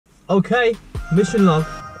Okay, mission log,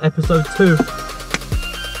 episode 2.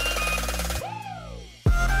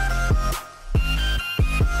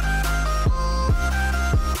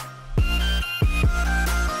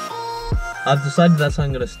 I've decided that's how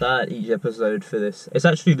I'm going to start each episode for this. It's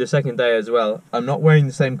actually the second day as well. I'm not wearing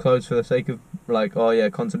the same clothes for the sake of, like, oh yeah,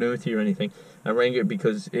 continuity or anything. I'm wearing it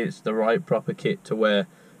because it's the right proper kit to wear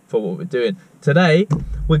for what we're doing. Today,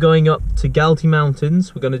 we're going up to Galtee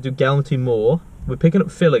Mountains. We're going to do Galtee Moor. We're picking up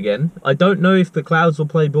Phil again. I don't know if the clouds will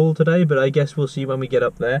play ball today, but I guess we'll see when we get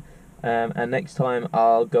up there. And next time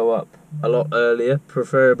I'll go up a lot earlier,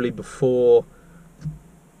 preferably before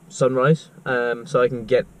sunrise, so I can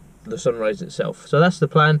get the sunrise itself. So that's the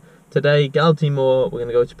plan. Today, Galtee Moor, we're going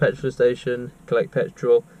to go to petrol station, collect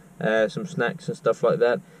petrol, some snacks and stuff like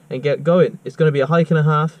that, and get going. It's going to be a hike and a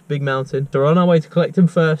half, big mountain. So we're on our way to collect him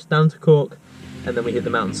first, down to Cork, and then we hit the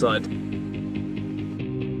mountainside.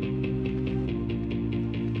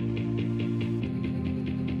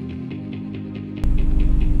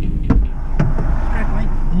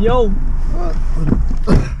 Yo! How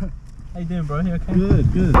you doing, bro? You okay?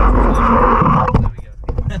 Good, good. There we go.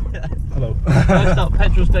 Hello. First up,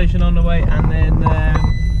 petrol station on the way, and then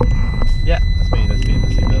yeah, that's me. Let's see the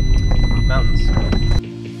mountains.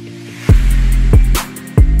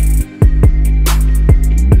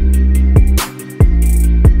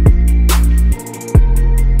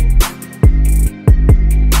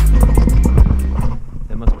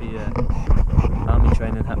 There must be army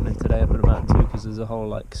training happening today up at the mountain too, because there's a whole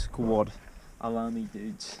like squad of army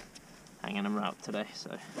dudes hanging around today.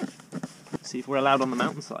 So see if we're allowed on the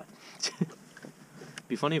mountainside.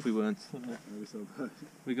 Be funny if we weren't.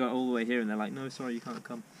 We got all the way here and they're like, no, sorry, you can't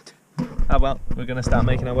come. Oh well, we're going to start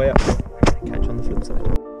making our way up. Catch on the flip side.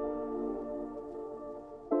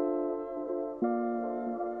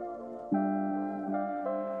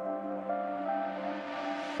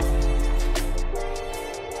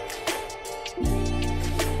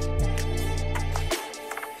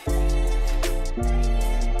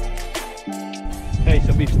 Okay,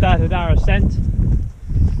 so we've started our ascent.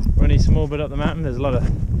 We're only a small bit up the mountain. There's a lot of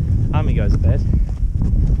army guys up ahead.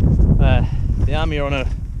 The army are on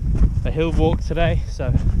a hill walk today,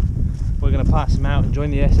 so we're going to pass them out and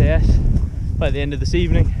join the SAS by the end of this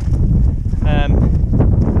evening.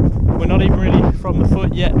 We're not even really from the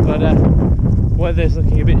foot yet, but weather's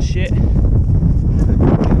looking a bit shit.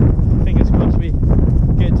 Fingers crossed we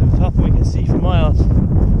get to the top and we can see for miles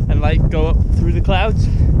and like go up through the clouds.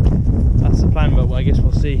 That's the plan, but I guess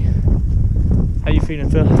we'll see. How you feeling,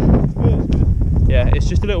 Phil? Good. Yeah, it's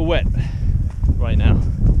just a little wet right now,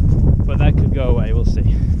 but that could go away, we'll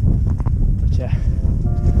see. But yeah,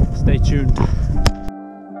 stay tuned.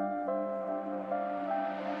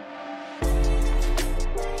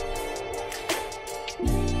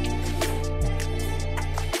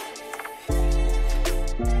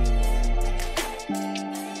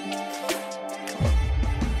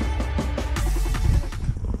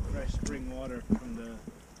 Fresh spring water from the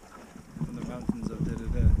mountains of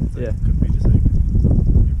da-da-da. So yeah. It could be just like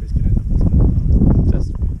your fish could end up in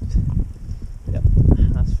something. Yeah,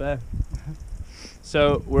 that's fair.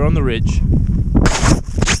 So we're on the ridge.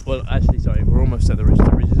 Well, actually, sorry, we're almost at the ridge.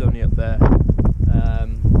 The ridge is only up there. We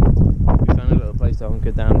found a little place to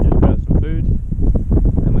hunker down and just grab some food,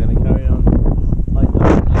 and we're going to carry on.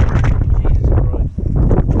 Jesus Christ!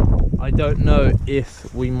 I don't know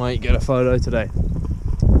if we might get a photo today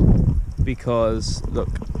because look.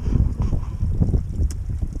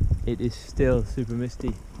 It is still super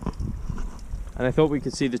misty, and I thought we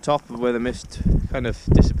could see the top of where the mist kind of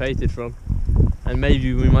dissipated from, and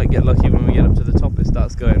maybe we might get lucky when we get up to the top it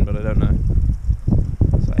starts going, but I don't know,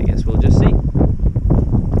 so I guess we'll just see.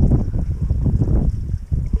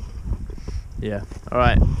 Yeah,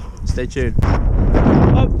 alright, stay tuned.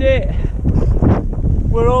 Update,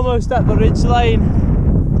 we're almost at the ridge line.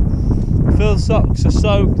 Phil's socks are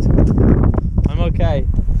soaked. I'm okay,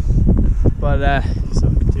 but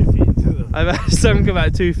I've sunk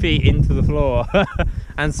about 2 feet into the floor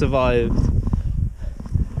and survived.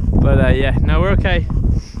 But yeah, no, we're okay.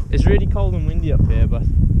 It's really cold and windy up here, but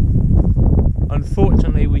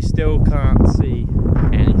unfortunately we still can't see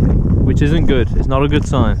anything, which isn't good. It's not a good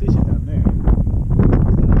sign.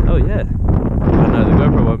 Oh yeah. But no, the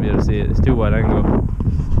GoPro won't be able to see it. It's too wide angle.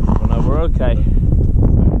 But no, we're okay.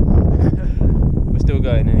 We're still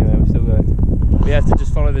going anyway. We're still going. We have to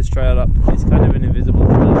just follow this trail up. It's kind of an invisible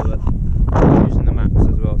trail, but we're using the maps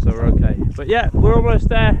as well, so we're okay. But yeah, we're almost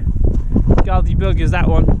there. Galtee Bug is that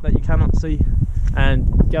one that you cannot see, and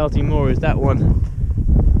Galtee Moor is that one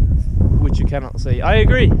which you cannot see. I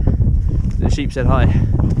agree. The sheep said hi.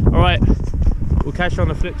 Alright, we'll catch you on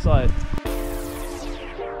the flip side.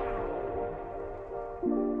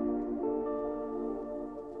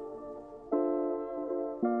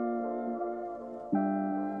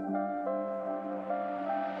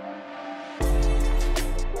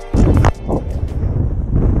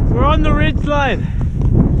 on the ridge line.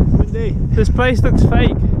 Windy. This place looks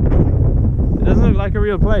fake. It doesn't look like a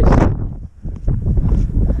real place.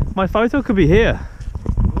 My photo could be here.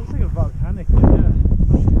 It looks like a volcanic, but yeah.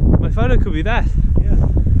 My photo could be that. Yeah.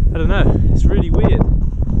 I don't know. It's really weird.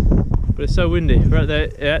 But it's so windy. We're at the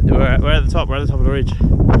we're at the top. We're at the top of the ridge.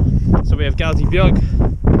 So we have Galtee Bjog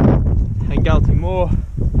and Galtee Moor,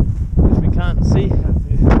 which we can't see.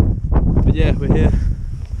 But yeah, we're here.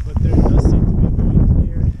 But there does seem to be a very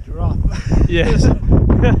clear drop. Yes.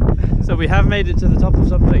 So we have made it to the top of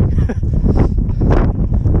something.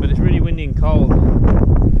 But it's really windy and cold. I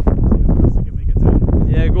can make it down.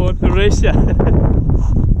 Yeah, go on, race ya. Yeah,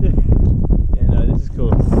 no, this is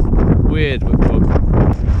cool. Weird, but cool.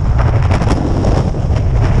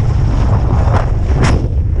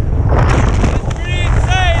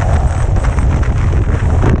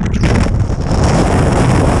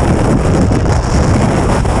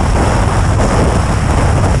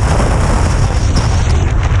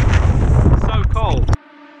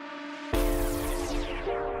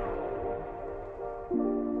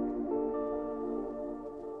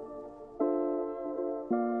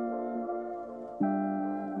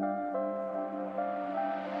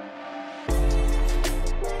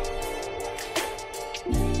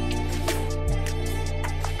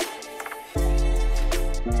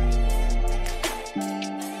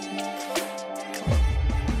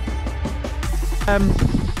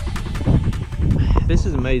 This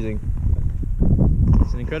is amazing.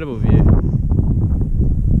 It's an incredible view,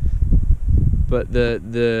 but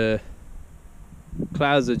the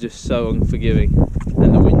clouds are just so unforgiving,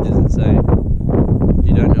 and the wind is insane.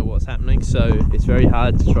 You don't know what's happening, so it's very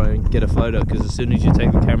hard to try and get a photo because as soon as you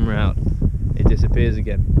take the camera out, it disappears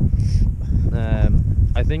again.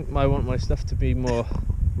 I think I want my stuff to be more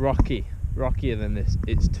rockier than this.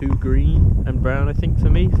 It's too green and brown, I think, for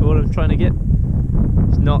me, for what I'm trying to get.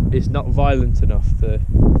 It's not violent enough.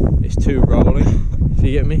 It's too rolling, if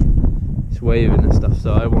you get me. It's waving and stuff,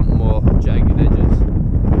 so I want more jagged edges.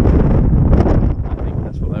 I think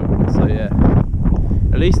that's what I want, so yeah.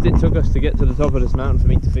 At least it took us to get to the top of this mountain for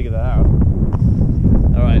me to figure that out.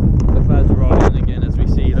 Alright, the clouds are rolling in again as we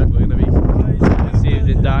see. Look, we're going to be conceived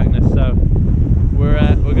in darkness, so we're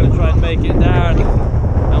going to try and make it down,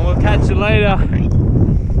 and we'll catch you later.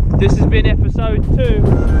 This has been episode 2.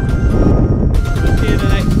 See you in the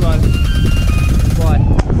next one.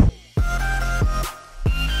 Bye.